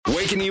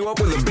Waking you up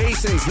with the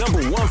Basin's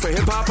 #1 for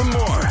hip-hop and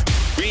more.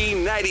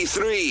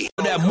 B93.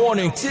 That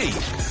morning tea.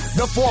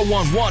 The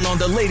 411 on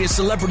the latest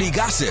celebrity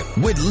gossip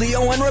with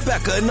Leo and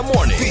Rebecca in the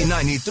morning.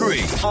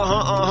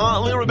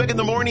 B93. Leo and Rebecca in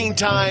the morning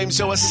time.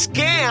 So a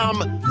scam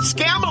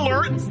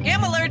alert.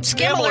 Scam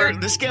alert.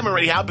 The scam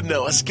already happened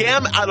though. A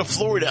scam out of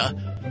Florida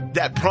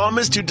that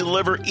promised to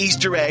deliver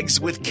Easter eggs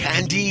with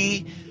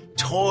candy,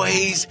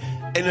 toys,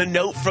 and a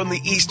note from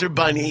the Easter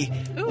Bunny.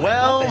 Ooh,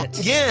 well, I love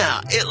it.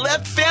 yeah, it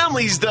left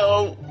families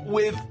though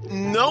with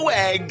no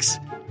eggs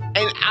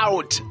and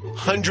out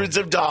hundreds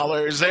of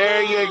dollars.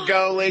 There you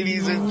go,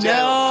 ladies and gentlemen.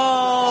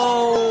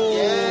 No.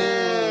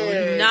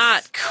 Yes.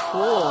 Not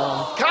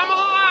cool. Come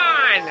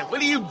on!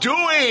 What are you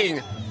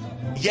doing?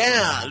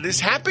 Yeah, this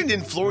happened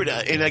in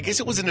Florida, and I guess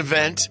it was an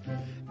event,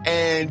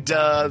 and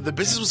the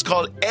business was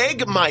called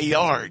Egg My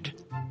Yard.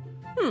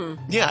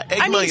 Yeah,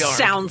 Egg My Yard.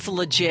 Sounds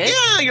legit.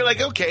 Yeah, you're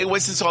like, okay,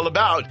 what's this all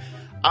about?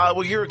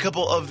 We'll hear a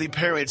couple of the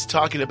parents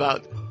talking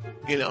about,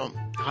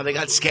 how they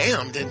got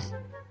scammed and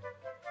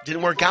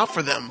didn't work out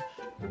for them.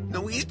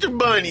 No Easter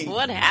Bunny.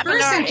 What happened?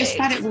 First, I just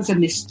thought it was a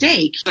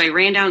mistake. So I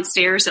ran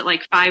downstairs at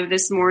like 5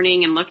 this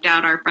morning and looked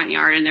out our front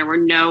yard and there were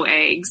no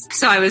eggs.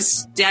 So I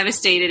was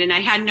devastated and I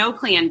had no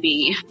plan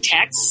B.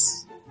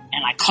 Texts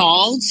and I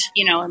called,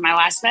 and my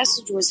last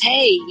message was,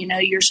 hey,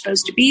 you're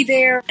supposed to be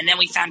there. And then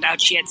we found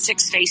out she had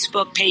 6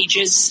 Facebook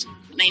pages.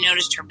 They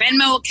noticed her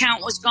Venmo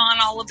account was gone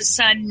all of a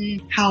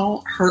sudden.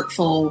 How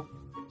hurtful,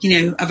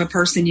 of a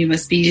person you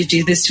must be to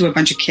do this to a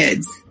bunch of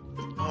kids.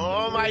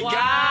 Oh, my Wow.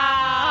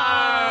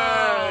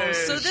 God.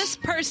 So this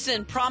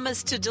person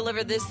promised to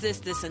deliver this,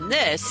 and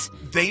this.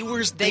 They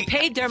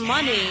paid their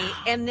money,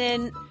 and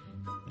then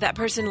that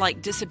person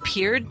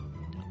disappeared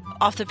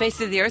off the face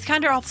of the earth,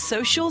 kind of off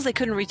socials. They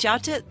couldn't reach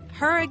out to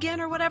her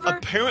again or whatever.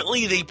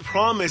 Apparently, they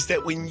promised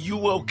that when you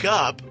woke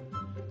up,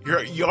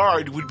 your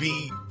yard would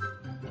be,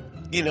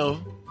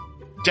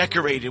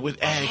 decorated with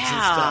eggs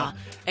and stuff.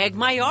 Egg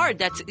my yard.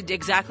 That's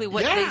exactly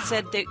what they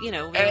said. That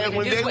And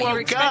when they what you were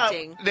woke up,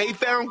 expecting. they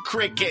found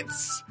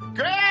crickets.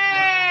 Great!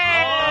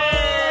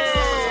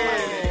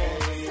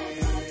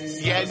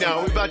 Yeah, no,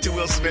 we're about to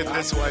Will Smith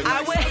this one.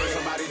 I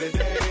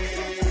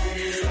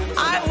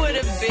would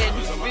have been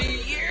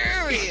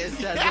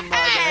furious as a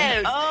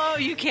mother. Oh,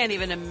 you can't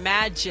even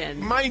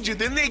imagine. Mind you,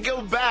 then they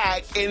go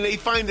back and they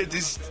find that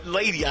this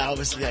lady,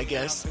 obviously, I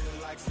guess,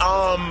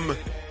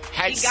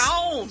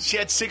 she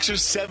had 6 or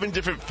 7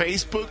 different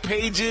Facebook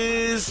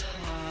pages.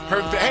 Her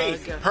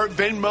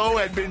Venmo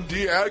had been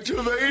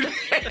deactivated.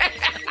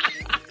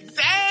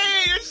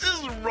 Dang, this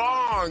is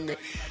wrong.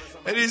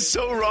 It is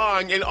so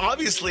wrong. And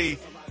obviously,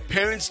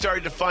 parents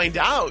started to find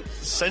out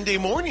Sunday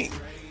morning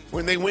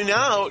when they went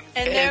out.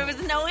 And there was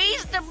no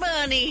Easter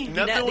Bunny.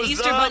 Nothing was the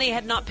Easter up. Bunny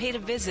had not paid a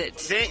visit.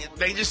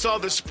 They just saw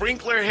the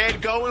sprinkler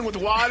head going with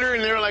water,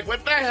 and they were like,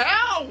 what the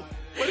hell?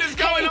 What is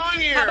going on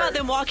here? How about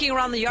them walking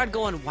around the yard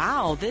going,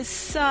 wow,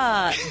 this,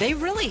 they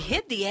really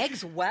hid the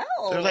eggs well.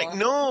 They're like,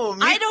 no.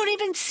 I don't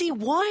even see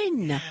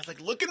one. Like,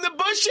 look in the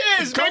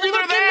bushes. Go Maybe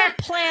look they're there. in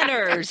the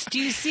planters. Do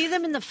you see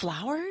them in the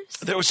flowers?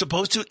 They were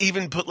supposed to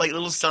even put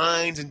little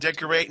signs and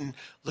decorate and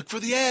look for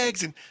the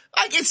eggs. And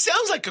it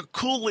sounds like a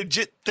cool,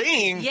 legit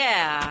thing.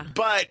 Yeah.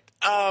 But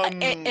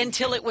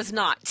until it was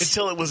not.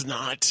 Until it was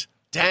not.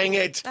 Dang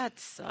it. That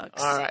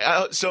sucks. All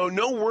right. So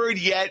no word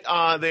yet.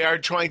 They are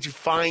trying to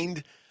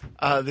find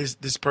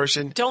this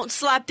person. Don't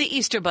slap the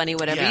Easter Bunny,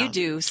 whatever you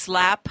do.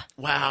 Slap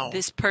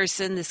this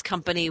person, this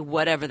company,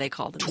 whatever they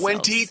call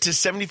themselves. $20 to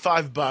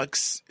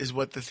 $75 is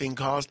what the thing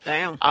cost.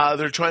 Damn.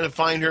 They're trying to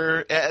find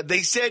her.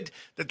 They said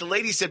that the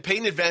lady said pay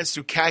in advance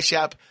through Cash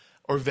App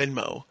or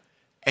Venmo.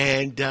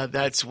 And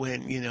that's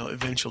when,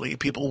 eventually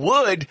people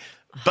would,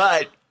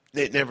 but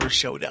it never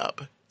showed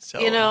up.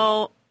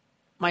 So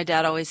my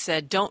dad always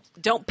said,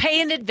 don't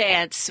pay in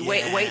advance.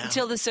 Yeah. Wait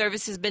until the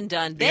service has been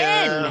done.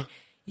 Then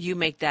you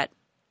make that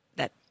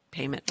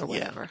payment or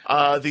whatever.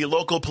 Yeah. The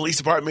local police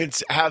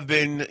departments have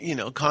been,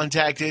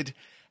 contacted,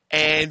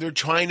 and they're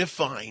trying to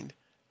find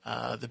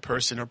the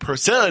person or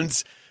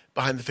persons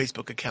behind the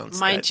Facebook accounts.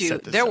 Mind you,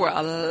 there were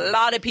a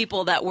lot of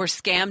people that were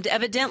scammed,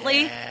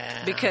 evidently,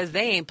 because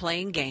they ain't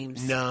playing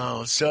games.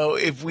 No. So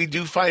if we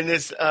do find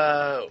this,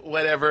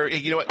 whatever,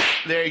 you know what?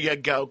 There you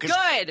go. Good.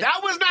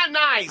 That was not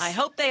nice. I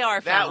hope they are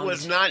found. That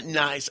was not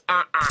nice.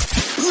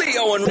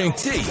 Leo and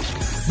T.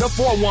 The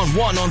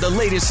 411 on the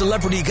latest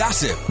celebrity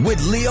gossip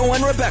with Leo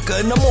and Rebecca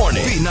in the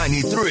morning.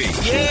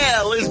 B93.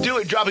 Yeah, let's do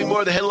it. Dropping more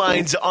of the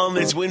headlines on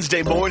this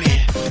Wednesday morning.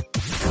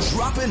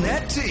 Dropping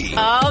that T.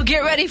 Oh, get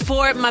ready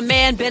for it. My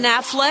man Ben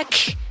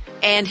Affleck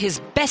and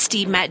his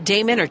bestie Matt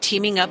Damon are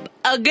teaming up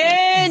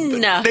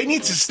again. They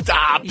need to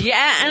stop. Yeah,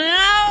 I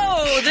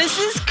know. This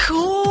is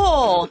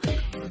cool.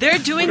 They're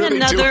doing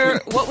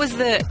what was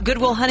the Good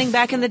Will Hunting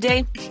back in the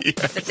day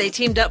that they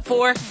teamed up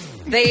for?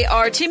 They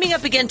are teaming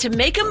up again to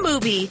make a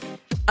movie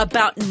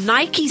about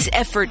Nike's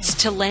efforts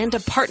to land a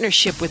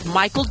partnership with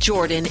Michael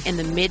Jordan in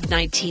the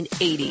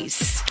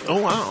mid-1980s.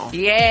 Oh, wow.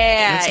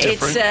 Yeah, That's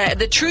it's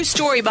the true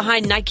story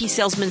behind Nike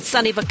salesman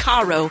Sonny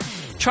Vaccaro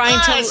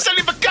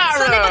Sonny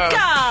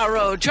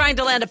Vaccaro trying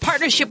to land a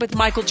partnership with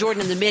Michael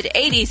Jordan in the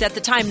mid-'80s. At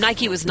the time,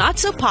 Nike was not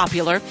so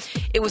popular.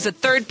 It was a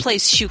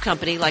third-place shoe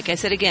company, like I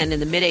said again, in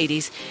the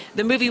mid-'80s.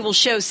 The movie will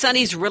show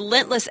Sonny's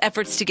relentless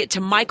efforts to get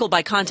to Michael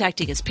by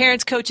contacting his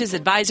parents, coaches,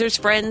 advisors,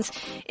 friends.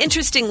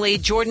 Interestingly,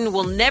 Jordan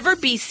will never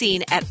be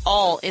seen at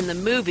all in the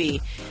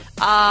movie.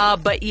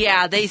 But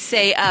yeah, they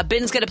say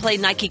Ben's going to play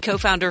Nike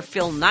co-founder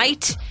Phil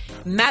Knight.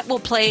 Matt will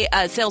play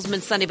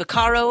salesman Sonny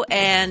Vaccaro.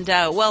 And,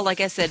 well,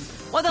 like I said,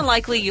 more than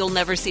likely you'll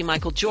never see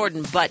Michael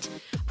Jordan. But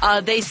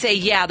they say,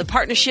 yeah, the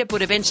partnership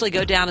would eventually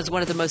go down as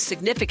one of the most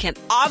significant,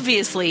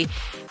 obviously,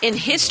 in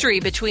history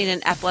between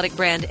an athletic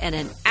brand and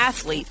an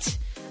athlete,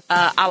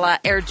 a la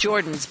Air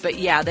Jordans. But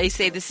yeah, they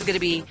say this is going to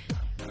be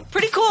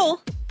pretty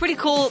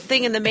cool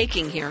thing in the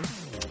making here.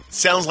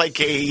 Sounds like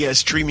a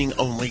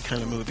streaming-only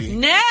kind of movie.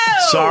 No!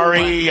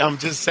 Sorry, I'm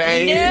just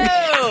saying.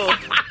 No!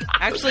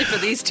 Actually, for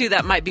these two,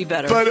 that might be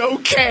better. But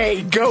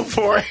okay, go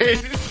for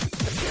it.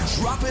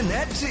 Dropping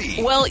that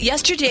tea. Well,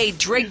 yesterday,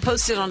 Drake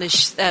posted on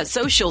his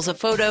socials a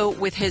photo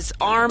with his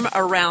arm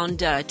around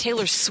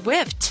Taylor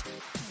Swift.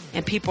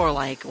 And people are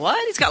like,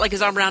 what? He's got like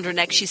his arm around her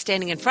neck. She's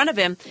standing in front of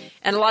him.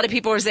 And a lot of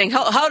people are saying,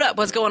 hold up,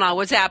 what's going on?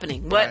 What's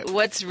happening?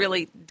 What's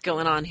really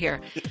going on here?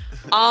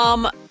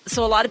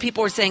 So a lot of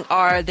people are saying,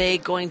 are they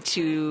going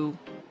to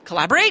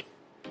collaborate?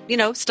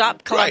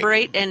 Stop,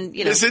 collaborate, and,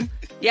 Listen.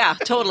 Yeah,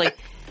 totally.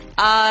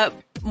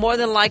 More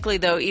than likely,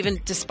 though, even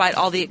despite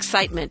all the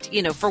excitement,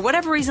 for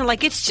whatever reason,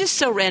 like it's just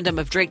so random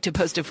of Drake to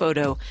post a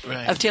photo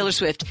of Taylor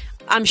Swift.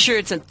 I'm sure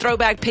it's a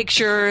throwback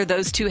picture,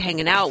 those two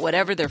hanging out,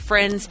 whatever, they're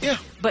friends. Yeah.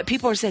 But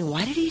people are saying,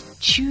 why did he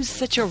choose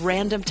such a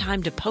random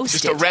time to post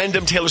Just it? a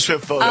random Taylor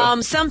Swift photo.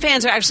 Some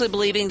fans are actually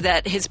believing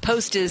that his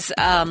post is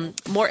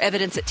more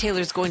evidence that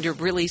Taylor's going to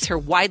release her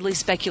widely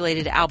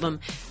speculated album,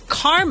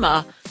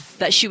 Karma,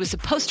 that she was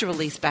supposed to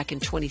release back in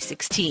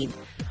 2016.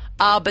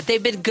 But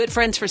they've been good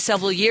friends for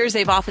several years.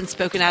 They've often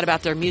spoken out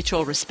about their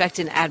mutual respect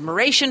and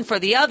admiration for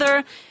the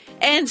other.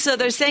 And so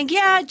they're saying,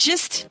 yeah,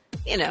 just,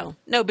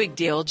 no big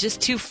deal.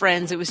 Just two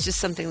friends. It was just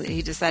something that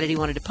he decided he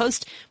wanted to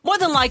post. More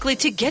than likely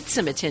to get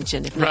some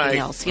attention, if nothing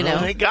else,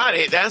 I got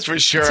it. That's for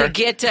sure. To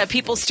get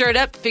people stirred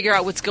up, figure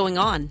out what's going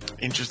on.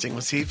 Interesting.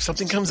 Let's see if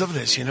something comes of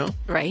this,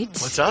 Right.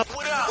 What's up?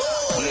 What up?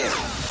 Yeah.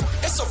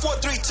 It's a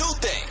 4-3-2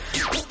 thing.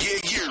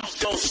 Yeah.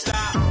 Don't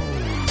stop.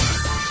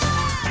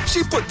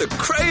 She put the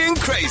cray in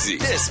crazy.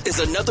 This is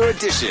another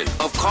edition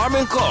of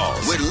Carmen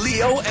Calls with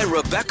Leo and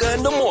Rebecca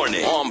in the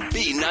morning on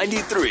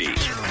B93.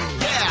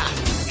 Yeah.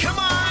 Come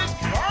on,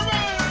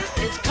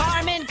 Carmen. It's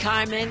Carmen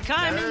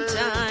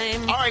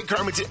time. All right,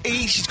 Carmen.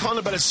 Today she's calling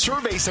about a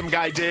survey some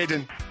guy did,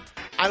 and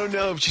I don't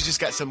know if she's just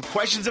got some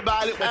questions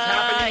about it. What's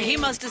happening? He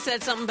must have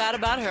said something bad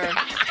about her.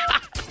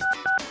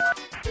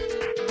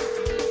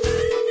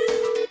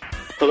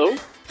 Hello?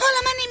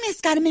 Hola, my name is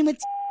Carmen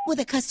with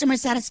a customer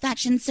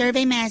satisfaction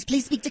survey. May I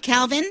please speak to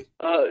Calvin?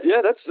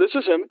 Yeah, this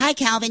is him. Hi,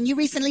 Calvin. You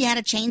recently had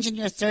a change in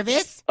your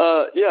service?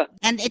 Yeah.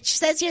 And it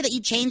says here that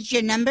you changed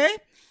your number.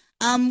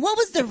 What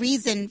was the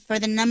reason for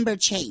the number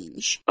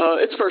change?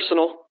 It's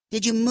personal.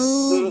 Did you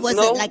move? Was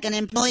no. it like an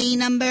employee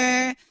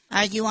number?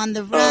 Are you on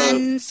the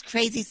runs?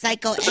 Crazy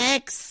Psycho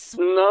X?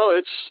 No,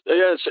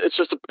 it's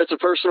just a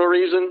personal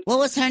reason. What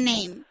was her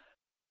name?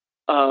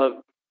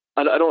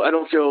 I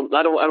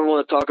don't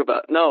want to talk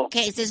about it. No.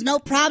 Okay, so there's no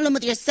problem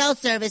with your cell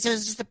service.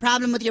 There's just a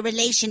problem with your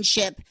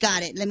relationship.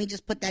 Got it. Let me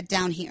just put that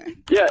down here.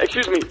 Yeah,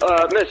 excuse me,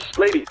 miss,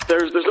 lady.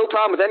 There's no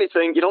problem with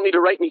anything. You don't need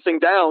to write anything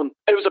down.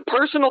 It was a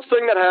personal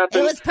thing that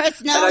happened. It was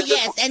personal,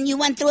 yes. And you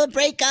went through a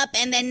breakup,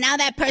 and then now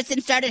that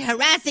person started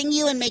harassing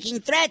you and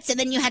making threats, and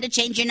then you had to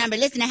change your number.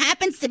 Listen, it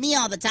happens to me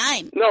all the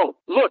time. No,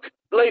 look.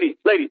 Lady,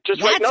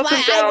 just write nothing down.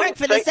 That's why I work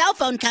for the cell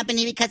phone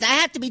company, because I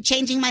have to be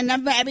changing my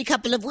number every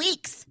couple of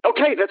weeks.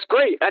 Okay, that's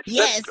great.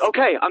 Yes. That's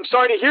okay. I'm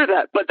sorry to hear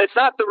that, but that's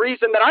not the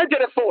reason that I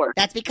did it for.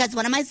 That's because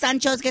one of my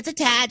Sanchos gets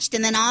attached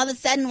and then all of a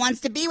sudden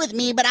wants to be with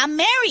me, but I'm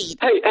married.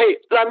 Hey,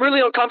 I'm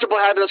really uncomfortable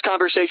having this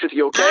conversation with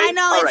you, okay? I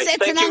know, all it's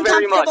right, an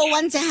uncomfortable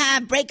one to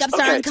have. Breakups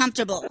are Okay.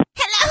 uncomfortable.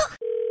 Hello?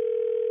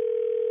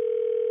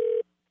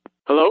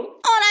 Hello?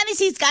 Hola, this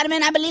is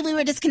Carmen. I believe we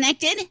were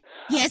disconnected.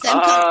 Yes, I'm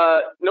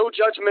no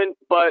judgment,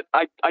 but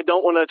I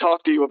don't want to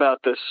talk to you about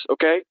this,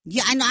 okay?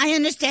 Yeah, I know. I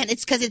understand.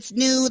 It's because it's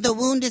new, the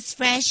wound is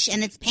fresh,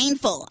 and it's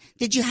painful.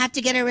 Did you have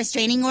to get a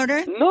restraining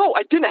order? No,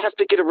 I didn't have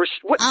to get a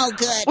Oh,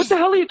 good. What the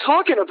hell are you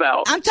talking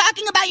about? I'm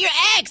talking about your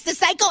ex, the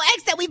Psycho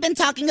X that we've been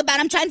talking about.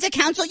 I'm trying to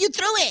counsel you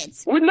through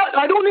it.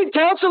 I don't need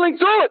counseling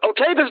through it,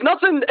 okay? There's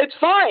nothing. It's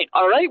fine,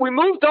 all right? We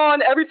moved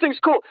on. Everything's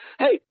cool.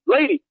 Hey,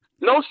 lady.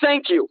 No,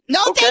 thank you. No,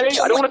 okay? thank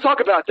you. I don't want to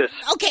talk about this.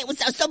 Okay, but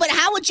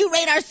how would you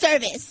rate our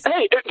service?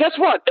 Hey, guess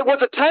what? It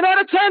was a 10 out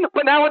of 10,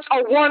 but now it's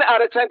a 1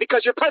 out of 10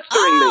 because you're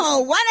pestering me.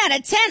 Oh, 1 out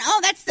of 10. Oh,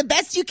 that's the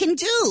best you can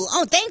do.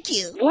 Oh, thank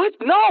you. What?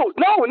 No,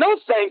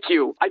 thank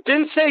you. I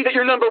didn't say that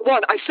you're number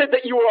 1. I said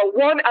that you are a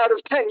 1 out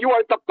of 10. You are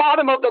at the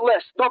bottom of the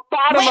list. The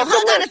bottom of the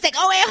list. Hold on a sec.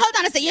 Hold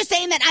on a sec. You're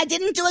saying that I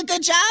didn't do a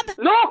good job?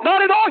 No,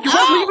 not at all. You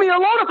won't leave me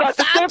alone about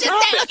this. I'm just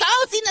saying.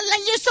 See,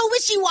 you're so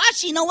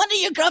wishy-washy. No wonder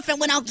your girlfriend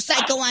went all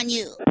psycho on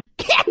you.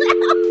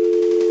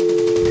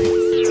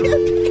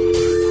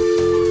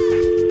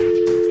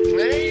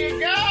 There you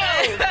go.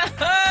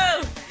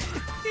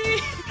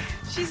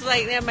 She's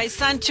like, yeah, my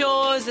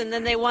Sanchos, and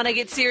then they want to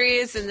get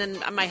serious, and then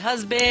my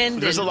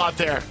husband. There's a and lot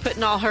there.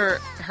 Putting all her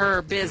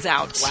biz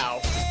out. Wow.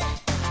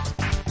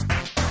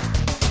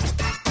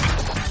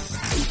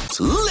 It's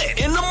lit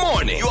in the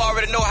morning. You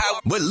already know how.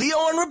 With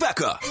Leo and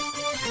Rebecca.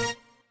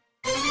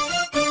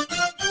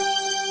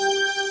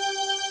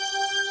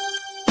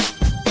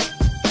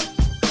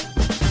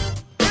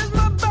 It's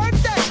my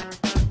birthday.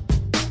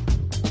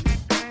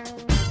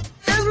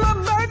 It's my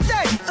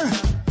birthday.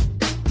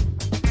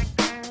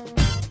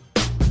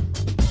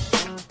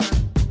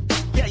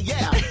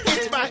 Yeah.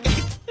 It's my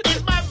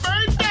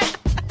birthday.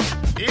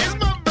 It's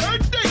my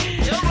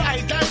birthday. All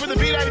right, time for the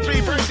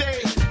B93 birthday.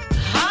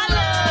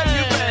 Holla!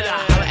 You better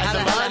holla at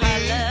somebody.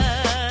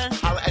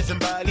 Holla at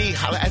somebody.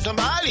 Holla at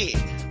somebody.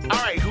 All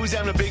right, who's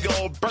having a big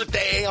old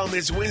birthday on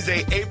this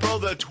Wednesday, April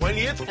the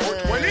 20th,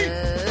 420?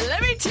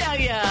 Let me tell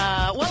you.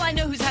 Well, I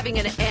know who's having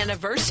an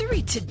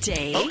anniversary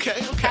today.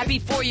 Okay. Happy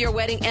 4-year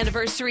wedding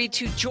anniversary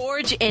to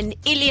George and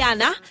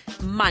Ileana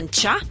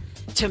Mancha.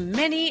 To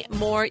many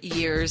more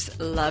years.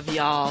 Love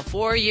y'all.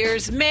 4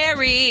 years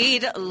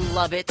married.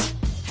 Love it.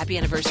 Happy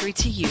anniversary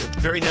to you.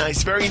 Very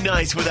nice,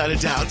 without a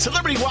doubt.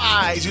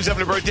 Celebrity-wise, who's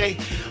having a birthday?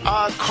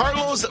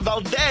 Carlos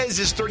Valdez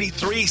is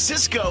 33.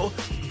 Cisco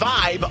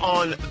Vibe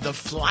on The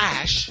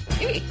Flash.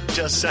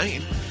 Just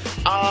saying.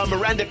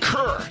 Miranda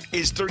Kerr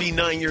is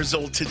 39 years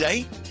old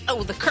today.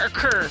 Oh, the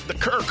Kerr. The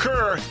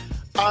Kerr.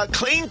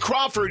 Clayne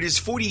Crawford is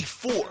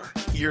 44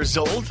 years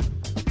old.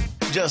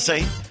 Just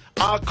saying.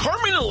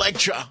 Carmen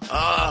Electra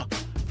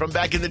from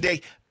back in the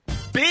day.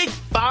 Big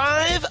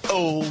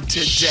 5-0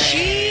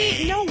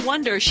 today. No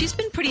wonder. She's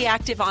been pretty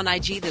active on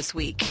IG this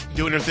week.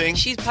 Doing her thing?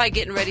 She's probably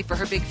getting ready for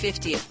her big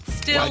 50th.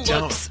 Still Watch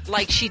out. looks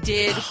like she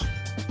did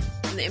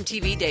in the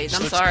MTV days. She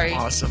I'm looks sorry.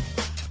 Awesome.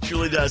 She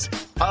really does.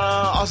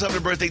 Also having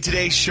a birthday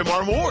today,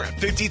 Shamar Moore,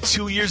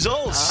 52 years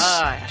old.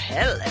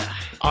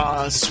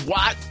 Hello.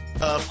 SWAT,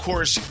 of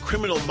course,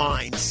 Criminal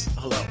Minds.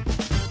 Hello.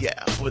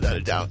 Yeah, without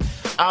a doubt.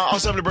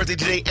 Also having a birthday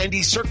today,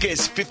 Andy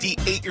Serkis,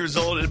 58 years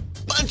old, in a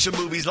bunch of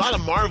movies, a lot of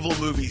Marvel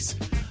movies.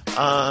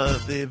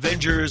 The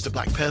Avengers, the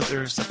Black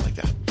Panther, stuff like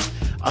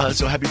that.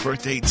 So happy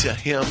birthday to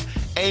him.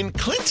 And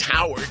Clint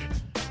Howard,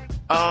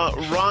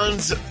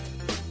 Ron's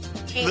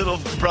little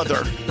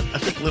brother. I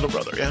think little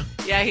brother, yeah?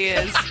 Yeah, he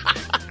is.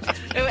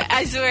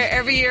 I swear,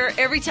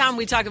 every time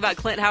we talk about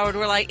Clint Howard,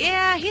 we're like,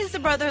 yeah, he's the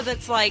brother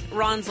that's like,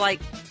 Ron's like,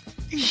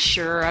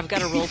 sure, I've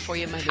got a role for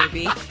you in my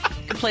movie.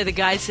 Can play the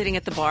guy sitting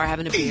at the bar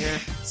having a beer.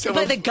 Can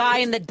play the guy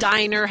in the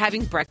diner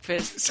having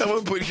breakfast.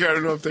 Someone put here, I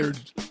don't know if they're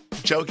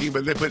joking,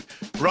 but they put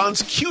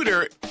Ron's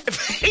cuter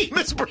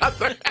famous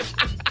brother.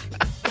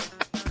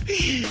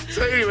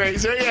 So anyway,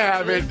 there you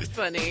have it. That's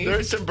funny.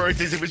 There's some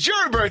birthdays. If it's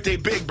your birthday,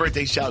 big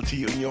birthday shout to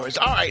you and yours.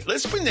 All right,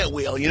 let's spin that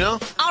wheel, you know?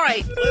 All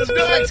right, let's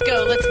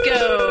go.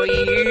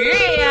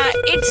 Yeah,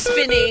 it's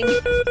spinning.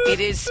 It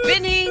is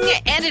spinning,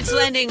 and it's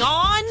landing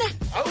on...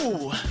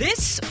 Oh.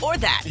 This or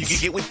that. You can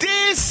get with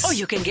this. Oh,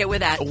 you can get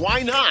with that.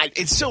 Why not?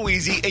 It's so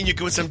easy, and you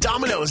can win some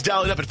dominoes.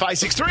 Dial it up at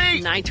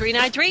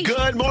 563-9393.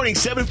 Good morning,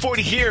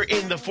 740 here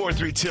in the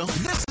 432.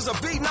 This is a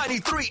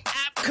B93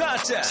 app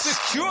contest.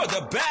 Secure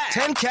the bag.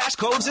 10 cash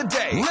codes a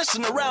day.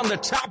 Listen around the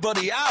top of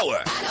the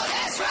hour. I know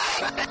that's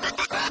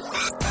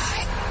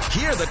right.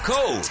 Hear the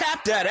code.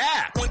 Tap that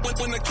app.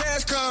 When the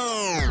cash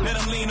comes, let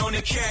them lean on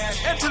the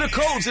cash. Enter the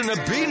codes in the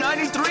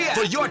B93 app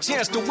for your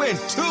chance to win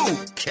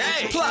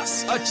 $2K.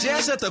 Plus, a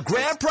chance at the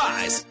grand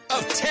prize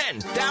of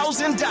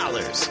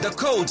 $10,000. The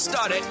codes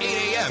start at 8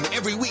 a.m.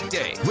 every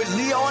weekday with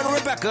Leo and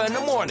Rebecca in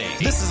the morning.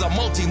 This is a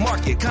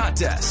multi-market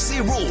contest.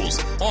 See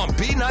rules on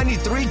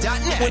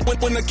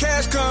B93.net. When the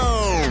cash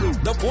comes,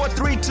 the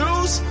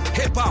 432s,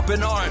 hip-hop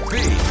and R&B.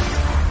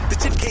 The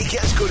 10K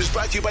cash code is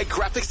brought to you by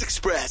Graphics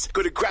Express.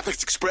 Go to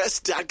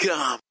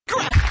graphicsexpress.com.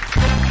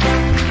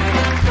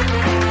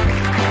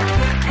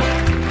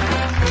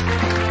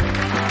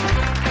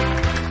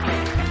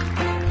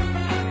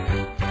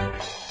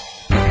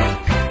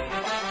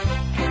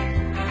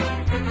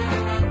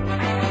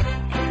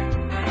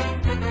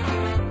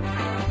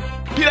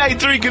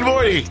 B93, good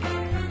morning.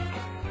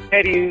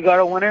 Hey, do you got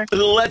a winner?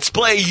 Let's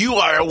play. You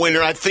are a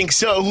winner, I think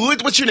so.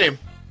 What's your name?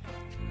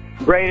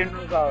 Braden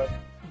Rosales.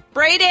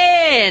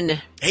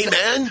 Braden! Hey,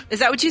 man. Is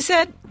that what you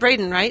said?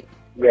 Braden, right?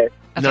 Yes.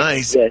 Okay.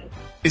 Nice. Yes.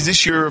 Is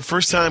this your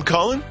first time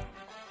calling?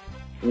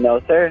 No,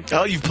 sir.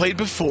 Oh, you've played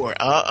before.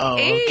 Uh-oh.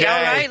 Hey, Okay.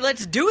 all right,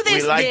 let's do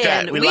this We like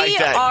then. that. We like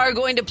that. are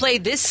going to play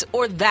this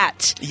or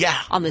that. Yeah.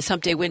 On this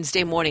Hump Day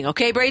Wednesday morning.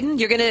 Okay, Braden?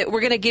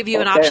 We're gonna give you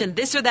an Okay. option,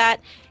 this or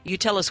that. You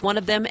tell us one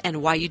of them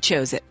and why you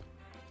chose it.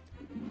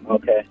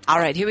 Okay. All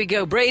right, here we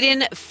go.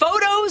 Braden,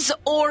 photos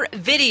or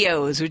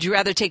videos? Would you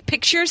rather take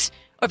pictures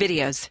or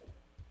videos?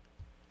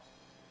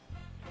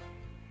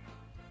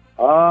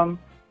 I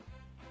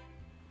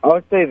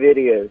would say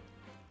videos.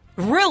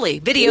 Really?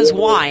 Videos,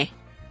 why?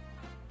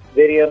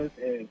 Videos,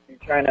 if you're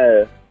trying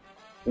to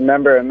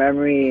remember a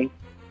memory,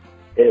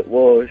 it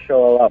will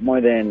show a lot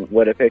more than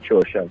what a picture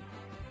will show.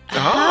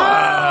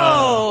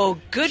 Oh,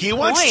 good He point.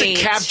 wants to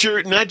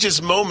capture not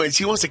just moments,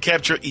 he wants to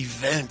capture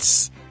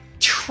events.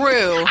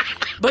 True.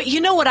 But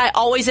you know what I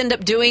always end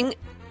up doing?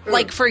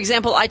 Like, for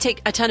example, I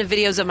take a ton of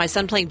videos of my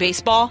son playing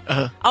baseball.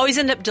 I always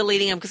end up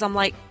deleting them because I'm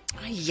like,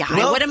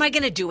 Well, what am I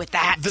going to do with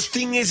that? The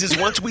thing is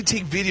once we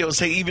take videos,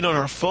 say even on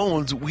our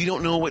phones, we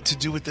don't know what to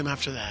do with them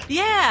after that.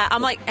 Yeah.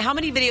 I'm like, how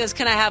many videos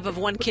can I have of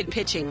one kid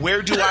pitching?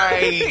 Where do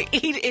I...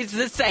 It's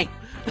the same.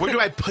 Where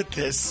do I put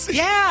this?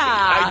 Yeah.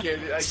 I get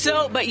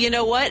it. But you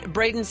know what?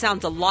 Braden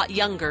sounds a lot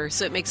younger,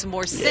 so it makes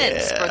more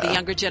sense for the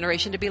younger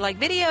generation to be like,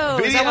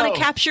 videos. I want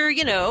to capture,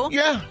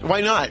 Yeah,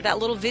 why not? that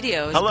little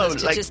video as Hello, opposed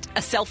to like- just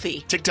a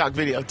selfie. TikTok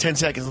video, 10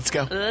 seconds. Let's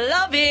go.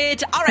 Love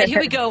it. All right, here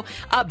we go.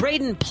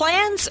 Braden,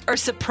 plans or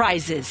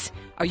surprises?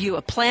 Are you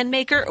a plan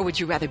maker or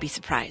would you rather be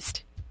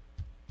surprised?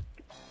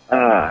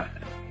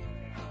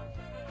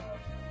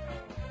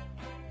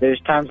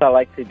 There's times I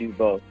like to do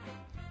both.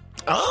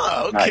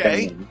 Oh,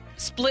 okay.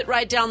 Split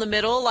right down the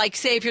middle. Like,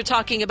 say, if you're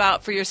talking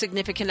about for your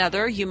significant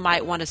other, you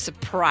might want to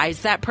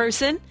surprise that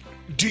person.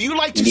 Do you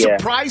like to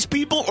surprise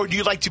people or do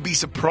you like to be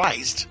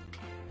surprised?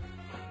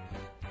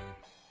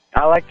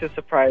 I like to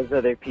surprise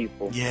other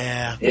people.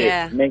 Yeah.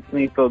 It makes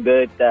me feel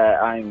good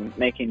that I'm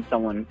making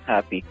someone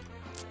happy.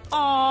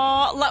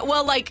 Aw,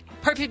 well, like,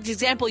 perfect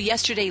example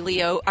yesterday,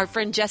 Leo, our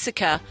friend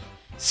Jessica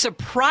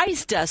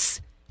surprised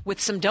us with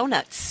some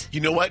donuts.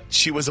 You know what?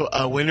 She was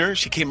a winner.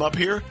 She came up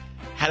here,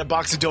 had a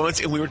box of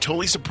donuts, and we were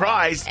totally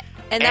surprised.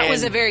 And that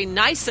was a very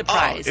nice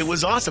surprise. Oh, it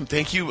was awesome.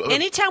 Thank you.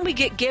 Anytime we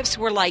get gifts,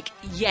 we're like,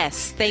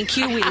 yes, thank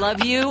you. We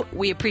love you.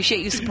 We appreciate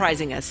you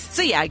surprising us.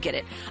 So, yeah, I get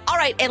it. All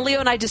right. And Leo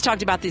and I just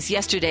talked about this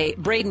yesterday.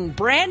 Braden,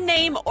 brand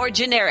name or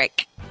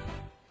generic?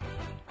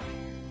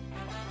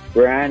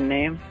 Brand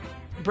name?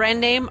 Brand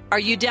name. Are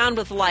you down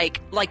with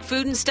like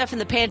food and stuff in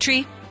the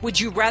pantry? Would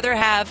you rather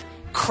have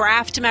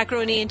Kraft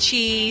macaroni and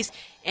cheese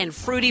and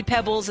Fruity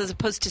Pebbles as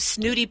opposed to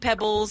Snooty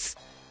Pebbles,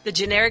 the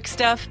generic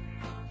stuff?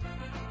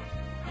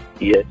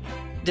 Yes.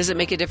 Does it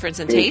make a difference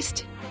in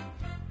taste?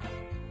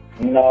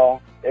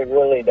 No, it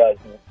really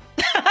doesn't.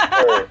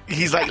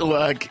 He's like,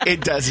 look,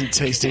 it doesn't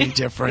taste any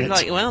different.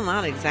 He's like, well,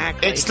 not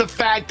exactly. It's the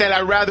fact that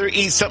I'd rather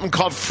eat something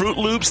called Fruit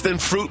Loops than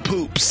Fruit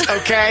Poops,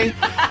 okay?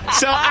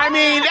 So, I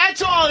mean,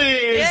 that's all it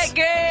is. Yeah,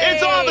 great.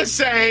 It's all the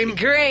same.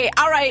 Great.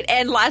 All right.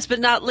 And last but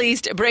not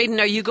least,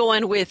 Braden, are you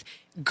going with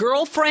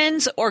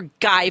girlfriends or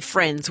guy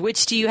friends?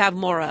 Which do you have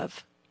more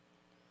of?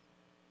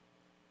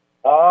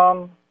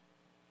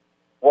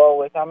 Well,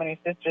 with how many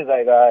sisters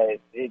I got,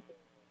 it's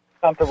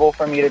comfortable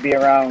for me to be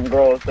around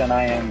girls than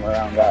I am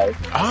around guys.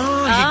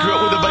 Oh, you grew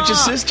up with a bunch of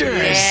sisters.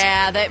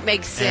 Yeah, that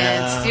makes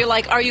sense. You're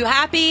like, are you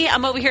happy?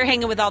 I'm over here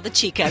hanging with all the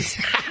chicas.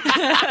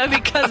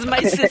 Because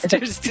my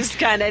sisters just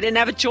kind of didn't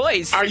have a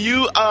choice. Are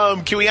you,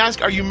 can we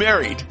ask, are you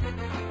married?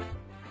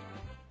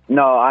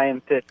 No, I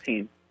am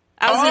 15.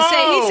 I was going to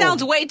say, he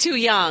sounds way too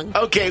young.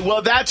 Okay,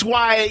 well, that's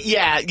why,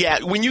 yeah.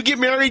 When you get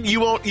married,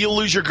 you'll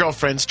lose your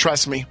girlfriends,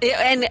 trust me.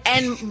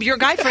 And your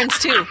guy friends,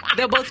 too.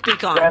 They'll both be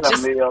gone. Tell 'em,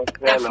 Just Leo.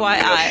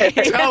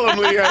 FYI. Tell them,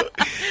 Leo. All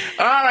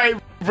right,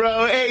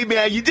 bro. Hey,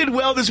 man, you did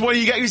well this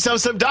morning. You got yourself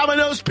some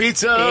Domino's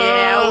pizza.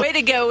 Yeah, way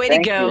to go, way to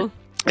go.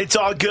 It's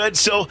all good.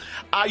 So,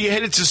 you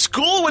headed to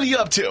school? What are you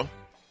up to?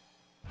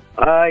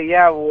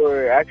 Yeah,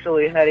 we're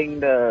actually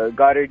heading to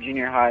Goddard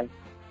Junior High.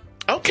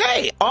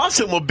 Okay,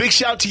 awesome. Well, big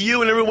shout to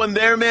you and everyone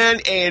there, man,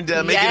 and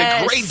make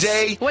it a great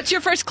day. What's your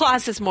first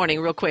class this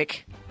morning, real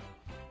quick?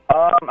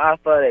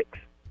 Athletics.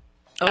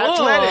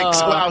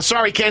 Athletics. Wow,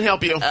 sorry, can't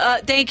help you.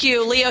 Thank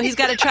you, Leo. He's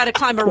got to try to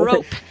climb a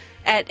rope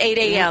at 8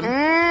 a.m.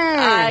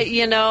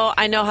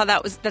 I know how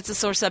that's a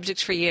sore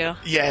subject for you.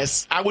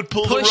 Yes, I would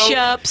pull the rope,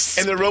 push-ups,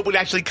 and the rope would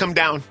actually come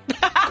down.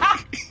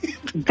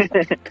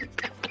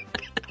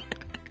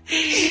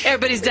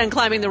 Everybody's done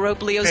climbing the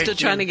rope. Leo's still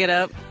trying to get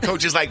up.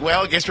 Coach is like,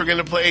 well, I guess we're going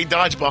to play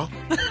dodgeball.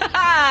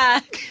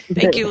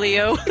 Thank you,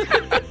 Leo.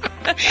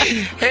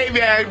 Hey,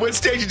 man, what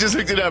stage you just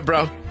hooked it up,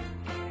 bro?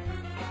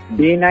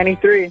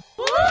 B93.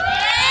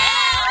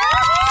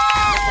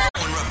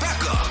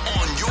 Rebecca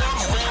on your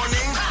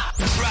morning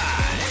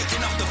drive.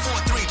 Waking up the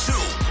 432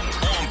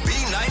 on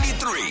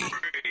B93.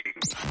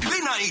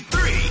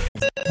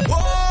 B93.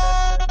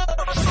 Whoa!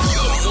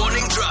 Your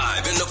morning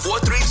drive in the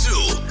 432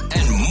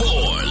 and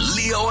more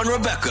Leo and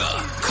Rebecca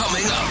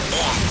coming up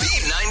on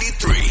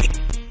B93.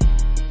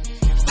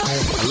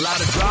 A lot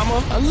of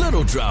drama, a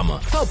little drama.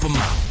 Help them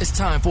out. It's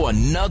time for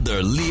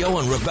another Leo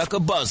and Rebecca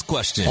Buzz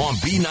question on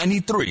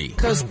B93.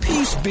 Cause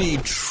peace be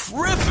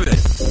trippin'.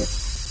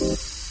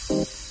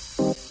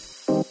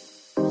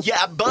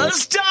 Yeah,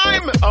 buzz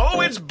time. Oh,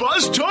 it's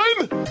buzz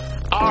time.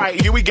 All right,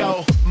 here we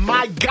go.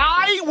 My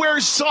guy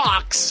wears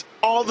socks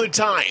all the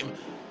time.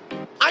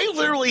 I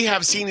literally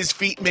have seen his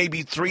feet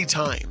maybe 3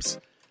 times.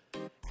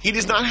 He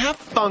does not have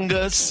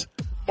fungus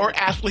or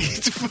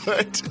athlete's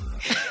foot.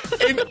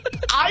 And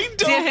I don't.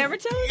 Do you have hammer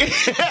toe?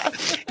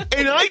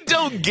 And I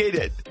don't get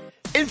it.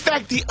 In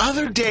fact, the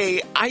other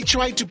day, I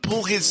tried to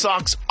pull his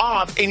socks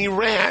off and he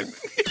ran.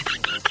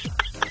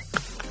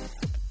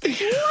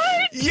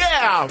 What?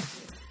 Yeah.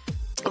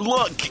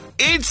 Look,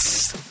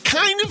 it's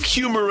kind of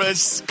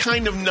humorous,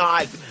 kind of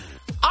not.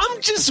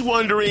 I'm just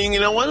wondering,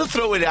 and I want to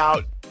throw it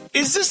out,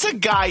 is this a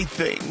guy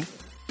thing?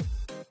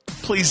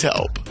 Please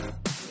help.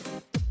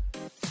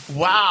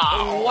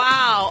 Wow.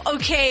 Wow.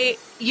 Okay,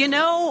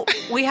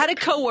 we had a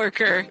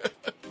coworker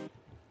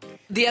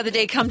the other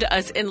day come to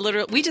us and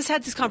literally, we just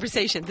had this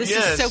conversation. This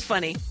is so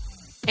funny.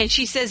 And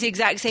she says the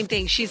exact same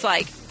thing. She's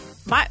like,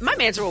 my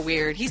man's real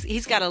weird.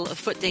 He's got a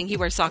foot thing. He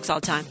wears socks all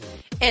the time.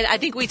 And I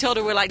think we told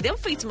her, we're like, them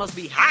feet must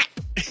be hot.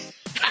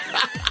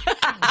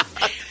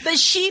 But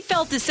she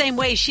felt the same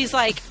way. She's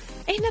like,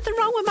 ain't nothing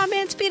wrong with my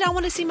man's feet. I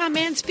want to see my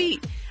man's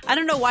feet. I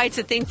don't know why it's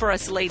a thing for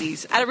us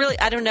ladies.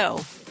 I don't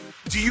know.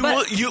 Do you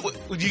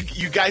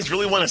guys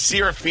really want to see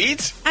her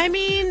feet? I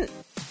mean,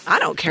 I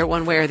don't care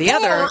one way or the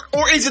other.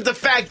 Or is it the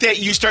fact that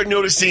you start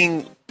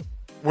noticing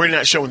we're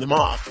not showing them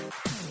off?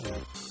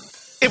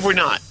 If we're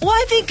not. Well,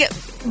 I think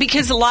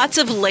because lots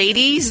of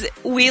ladies,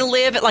 we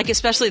live, like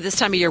especially this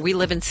time of year, we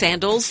live in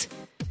sandals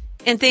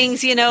and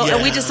things,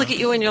 and we just look at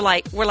you and we're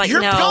like,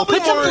 no,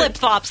 put some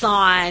flip-flops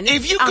on.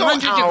 If you go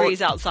 100 out,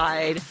 degrees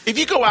outside. If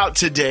you go out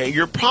today,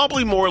 you're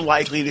probably more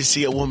likely to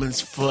see a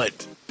woman's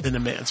foot than a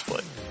man's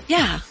foot.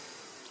 Yeah.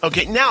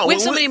 Okay, now we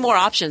have so many more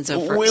options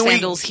for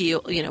sandals,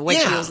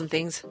 wedge heels and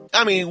things.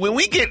 I mean, when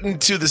we get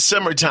into the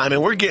summertime,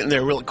 and we're getting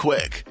there real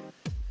quick,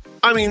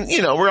 I mean,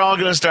 we're all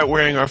going to start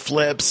wearing our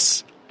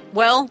flips.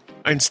 Well,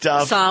 and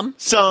stuff.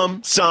 Some,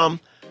 a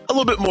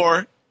little bit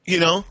more,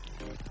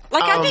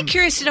 Like, I'd be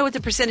curious to know what the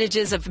percentage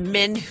is of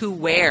men who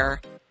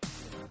wear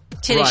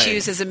tennis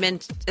shoes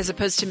as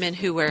opposed to men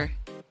who wear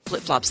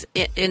flip-flops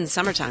in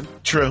summertime.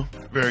 True.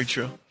 Very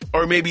true.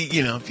 Or maybe,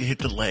 if you hit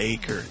the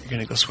lake or you're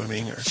going to go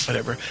swimming or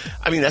whatever.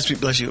 I mean, that's when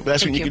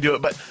you can do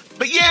it. But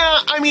yeah,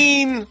 I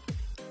mean,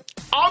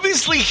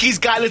 obviously he's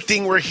got a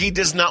thing where he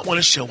does not want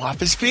to show off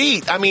his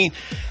feet. I mean,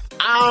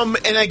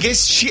 and I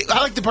guess I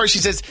like the part she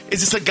says, is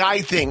this a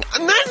guy thing?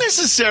 Not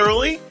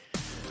necessarily.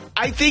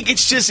 I think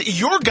it's just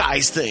your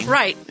guy's thing.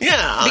 Right.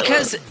 Yeah.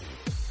 Because...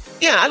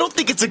 I don't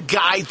think it's a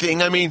guy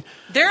thing. I mean...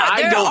 There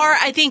are,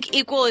 I think,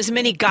 equal as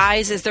many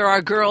guys as there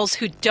are girls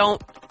who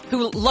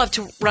love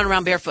to run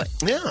around barefoot.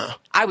 Yeah.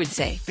 I would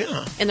say.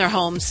 Yeah. In their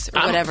homes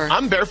or whatever.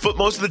 I'm barefoot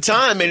most of the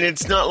time, and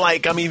it's not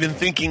like I'm even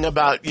thinking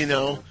about,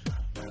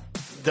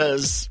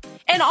 does...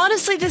 And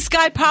honestly, this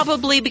guy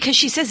probably, because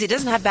she says he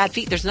doesn't have bad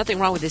feet, there's nothing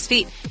wrong with his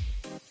feet.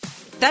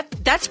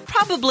 That's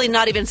probably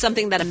not even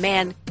something that a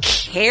man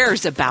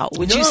cares about,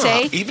 would you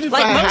say? Even if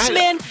like most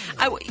men,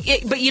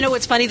 but you know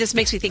what's funny? This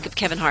makes me think of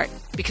Kevin Hart,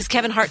 because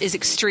Kevin Hart is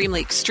extremely,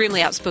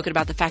 extremely outspoken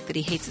about the fact that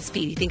he hates his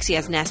feet. He thinks he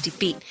has nasty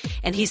feet,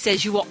 and he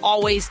says you'll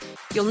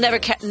never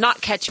not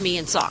catch me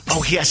in socks.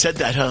 Oh, he has said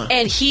that, huh?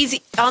 And he's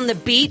on the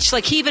beach,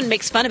 like he even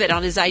makes fun of it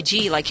on his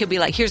IG. Like he'll be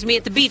like, "Here's me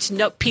at the beach.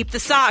 Nope, peep the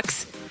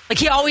socks." Like,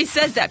 he always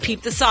says that,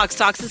 peep the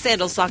socks and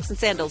sandals, socks and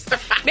sandals.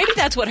 Maybe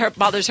that's what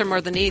bothers her more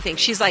than anything.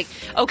 She's like,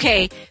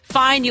 okay,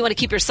 fine, you want to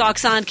keep your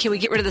socks on. Can we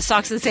get rid of the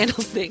socks and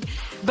sandals thing?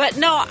 But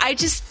no, I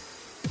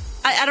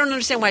don't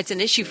understand why it's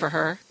an issue for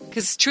her,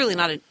 because it's truly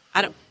not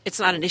it's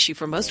not an issue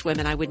for most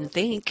women, I wouldn't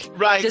think.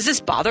 Right. Does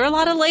this bother a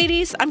lot of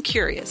ladies? I'm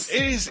curious.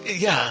 It is,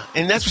 yeah.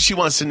 And that's what she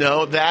wants to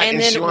know. And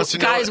then, she wants to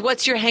know. guys,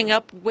 what's your hang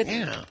up with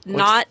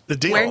not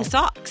wearing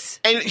socks?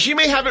 And she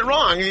may have it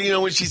wrong,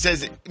 when she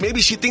says, maybe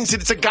she thinks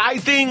that it's a guy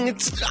thing.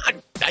 It's not.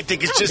 I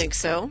think it's I don't think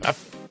so.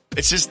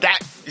 It's just that.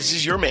 This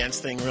is your man's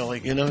thing, really.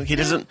 He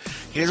doesn't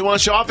want to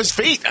show off his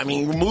feet. I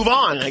mean, move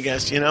on, I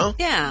guess,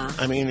 Yeah.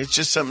 I mean, it's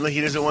just something that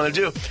he doesn't want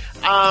to do.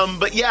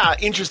 But yeah,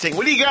 interesting.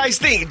 What do you guys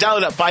think? Dial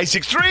it up,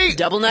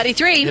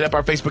 563-93. Hit up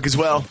our Facebook as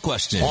well.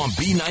 Question on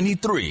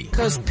B93,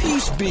 because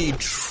peace be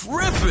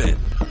tripping.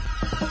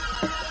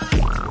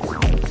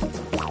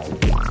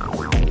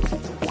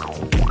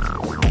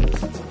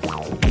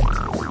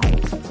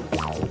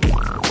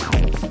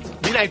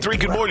 B93,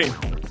 good morning.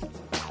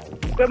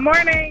 Good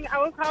morning. I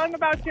was calling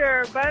about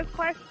your buzz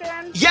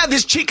question. Yeah,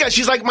 this chica,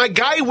 she's like, my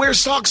guy wears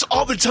socks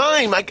all the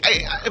time. Like,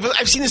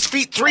 I've seen his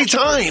feet 3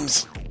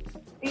 times.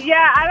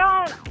 Yeah,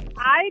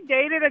 I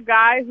dated a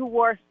guy who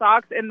wore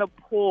socks in the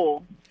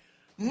pool.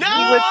 No!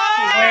 He would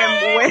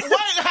swim with...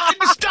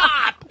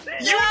 Stop!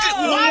 He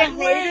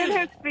hated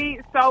his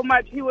feet so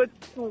much, he would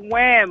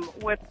swim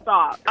with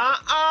socks.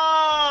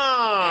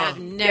 I've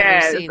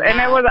never seen that.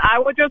 And I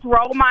would just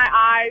roll my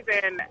eyes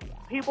and...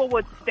 people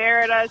would stare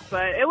at us,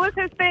 but it was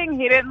his thing.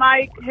 He didn't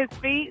like his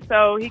feet,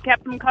 so he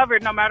kept them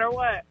covered no matter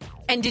what.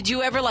 And did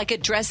you ever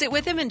address it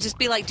with him and just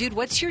be like, dude,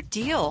 what's your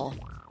deal?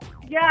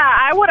 Yeah,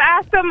 I would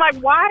ask him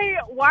why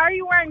are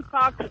you wearing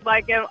socks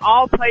in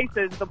all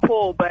places, the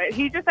pool? But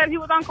he just said he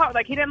was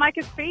uncomfortable. He didn't like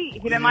his feet.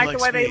 He didn't like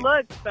the way they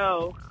looked.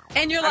 So.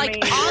 And you're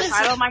honestly, if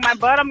I don't like my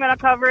butt, I'm going to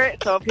cover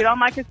it. So if he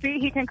don't like his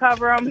feet, he can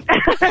cover them.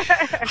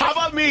 How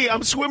about me?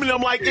 I'm swimming.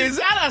 I'm like, is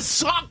that a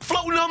sock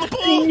floating on the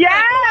pool?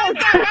 Yes.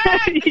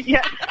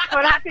 Yeah.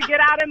 But I have to get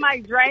out and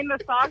drain the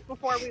socks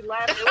before we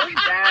left. It was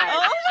bad.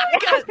 Oh my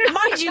God.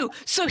 Mind you,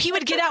 so he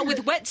would get out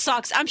with wet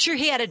socks. I'm sure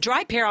he had a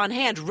dry pair on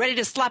hand, ready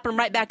to slap him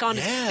right back on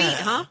his feet,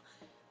 huh?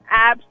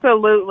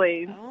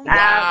 Absolutely. Wow.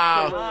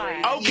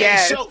 Absolutely. Okay,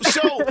 Yes.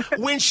 so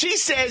when she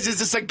says, is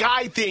this a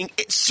guy thing,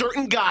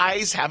 certain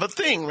guys have a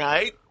thing,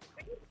 right?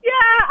 Yeah,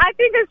 I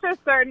think it's just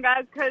certain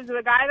guys because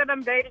the guy that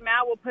I'm dating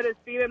now will put his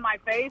feet in my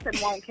face and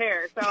won't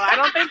care. So I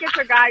don't think it's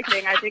a guy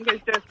thing. I think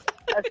it's just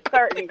a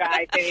certain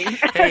guy thing.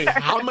 Hey,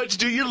 how much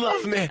do you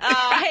love me?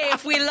 Hey,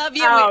 if we love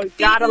you, Oh, we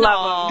gotta feet love and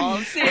all.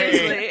 him.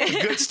 Seriously.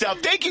 Hey, good stuff.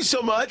 Thank you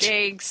so much.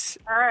 Thanks.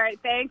 All right,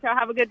 thanks. Y'all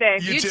have a good day.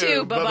 You too.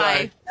 too.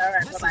 Bye-bye. All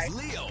right, This bye-bye. is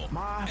Leo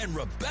and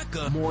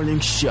Rebecca Morning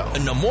show.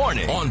 in the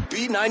morning on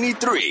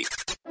B93.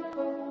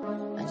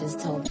 I just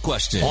told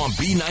Question on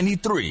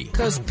B93.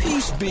 Cause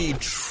Peace be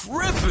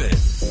tripping.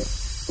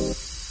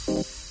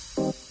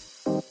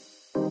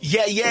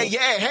 Yeah.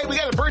 Hey, we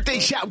got a birthday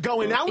shout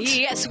going out.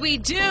 Yes, we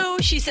do.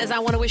 She says, I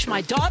want to wish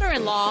my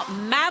daughter-in-law,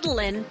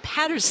 Madeline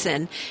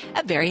Patterson,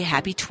 a very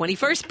happy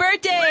 21st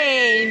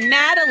birthday.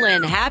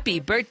 Madeline, happy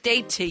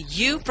birthday to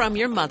you from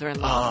your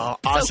mother-in-law.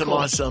 Oh, awesome, So cool.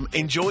 awesome.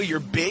 Enjoy your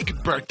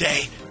big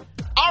birthday.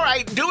 All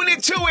right, doing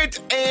it to it,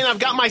 and I've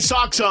got my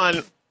socks on.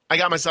 Rebecca, I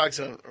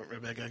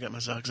got my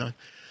socks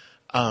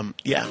on.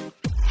 Yeah.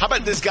 How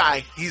about this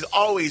guy? He's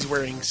always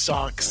wearing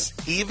socks,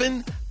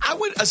 even, I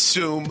would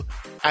assume,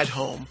 at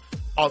home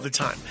all the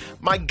time.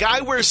 My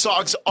guy wears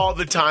socks all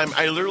the time.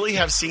 I literally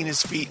have seen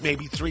his feet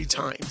maybe 3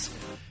 times.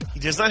 He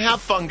does not have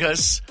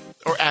fungus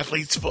or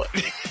athlete's foot.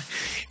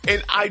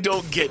 And I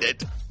don't get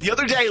it. The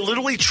other day, I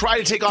literally tried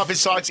to take off his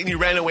socks and he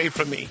ran away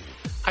from me.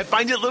 I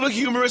find it a little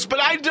humorous, but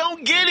I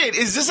don't get it.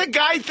 Is this a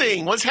guy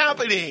thing? What's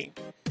happening?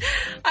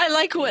 I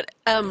like what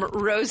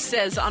Rose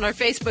says on our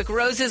Facebook.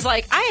 Rose is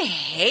like, I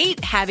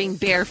hate having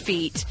bare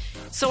feet.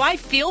 So I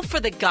feel for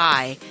the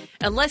guy.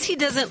 Unless he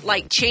doesn't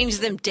change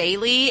them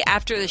daily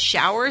after the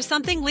shower or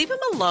something, leave him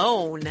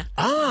alone.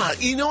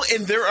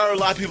 And there are a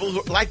lot of people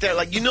who are like that.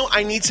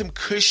 I need some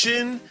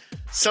cushion,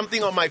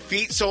 something on my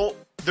feet. So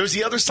there's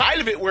the other side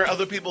of it where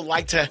other people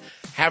like to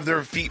have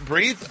their feet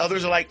breathe.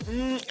 Others are like,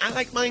 I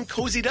like mine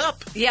cozied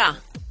up. Yeah.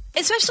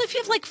 Especially if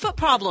you have foot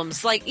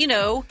problems,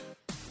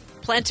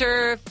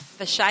 plantar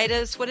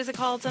fasciitis. What is it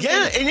called? Something?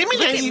 Yeah, and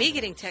Look at me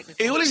getting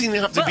technical. It doesn't even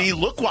have to be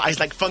look-wise,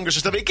 like fungus or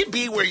stuff. It could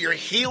be where your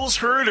heels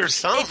hurt or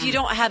something. If you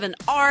don't have an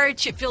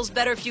arch, it feels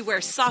better if you wear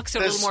socks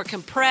that are a little more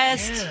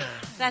compressed. Yeah.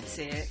 That's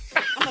it.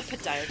 I'm a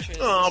podiatrist.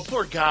 Oh,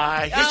 poor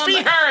guy. His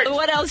feet hurt.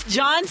 What else?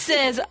 John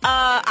says,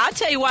 I'll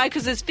tell you why,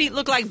 because his feet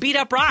look like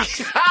beat-up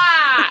rocks.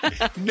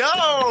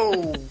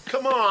 No!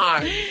 Come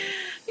on.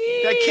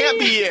 That can't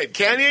be it,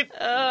 can it?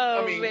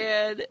 Oh,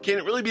 man. Can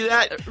it really be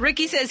that?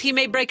 Ricky says he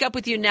may break up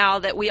with you now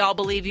that we all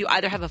believe you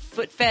either have a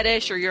foot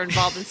fetish or you're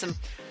involved in some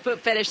foot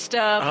fetish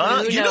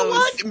stuff. Who you knows? know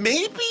what?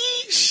 Maybe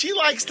she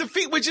likes the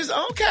feet, which is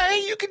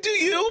okay. You can do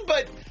you,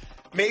 but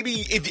maybe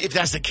if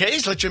that's the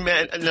case, let your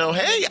man know,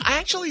 hey, I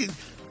actually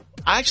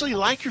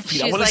like your feet.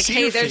 She's I want to like, see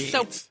hey, your they're feet.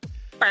 so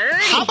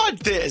burny. How about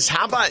this?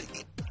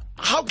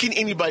 How can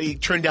anybody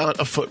turn down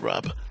a foot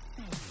rub?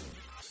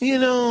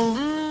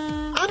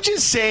 I'm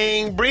just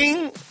saying,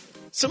 bring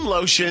some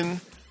lotion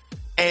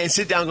and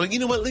sit down going, you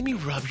know what, let me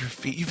rub your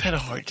feet. You've had a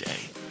hard day.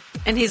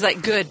 And he's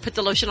like, good, put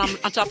the lotion on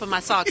top of my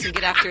socks and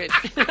get after it.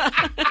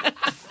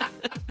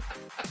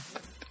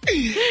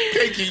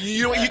 Thank you.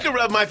 You know what, you can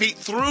rub my feet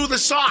through the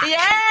socks.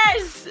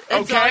 Yes!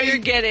 That's all you're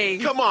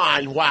getting. Come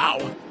on,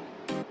 wow.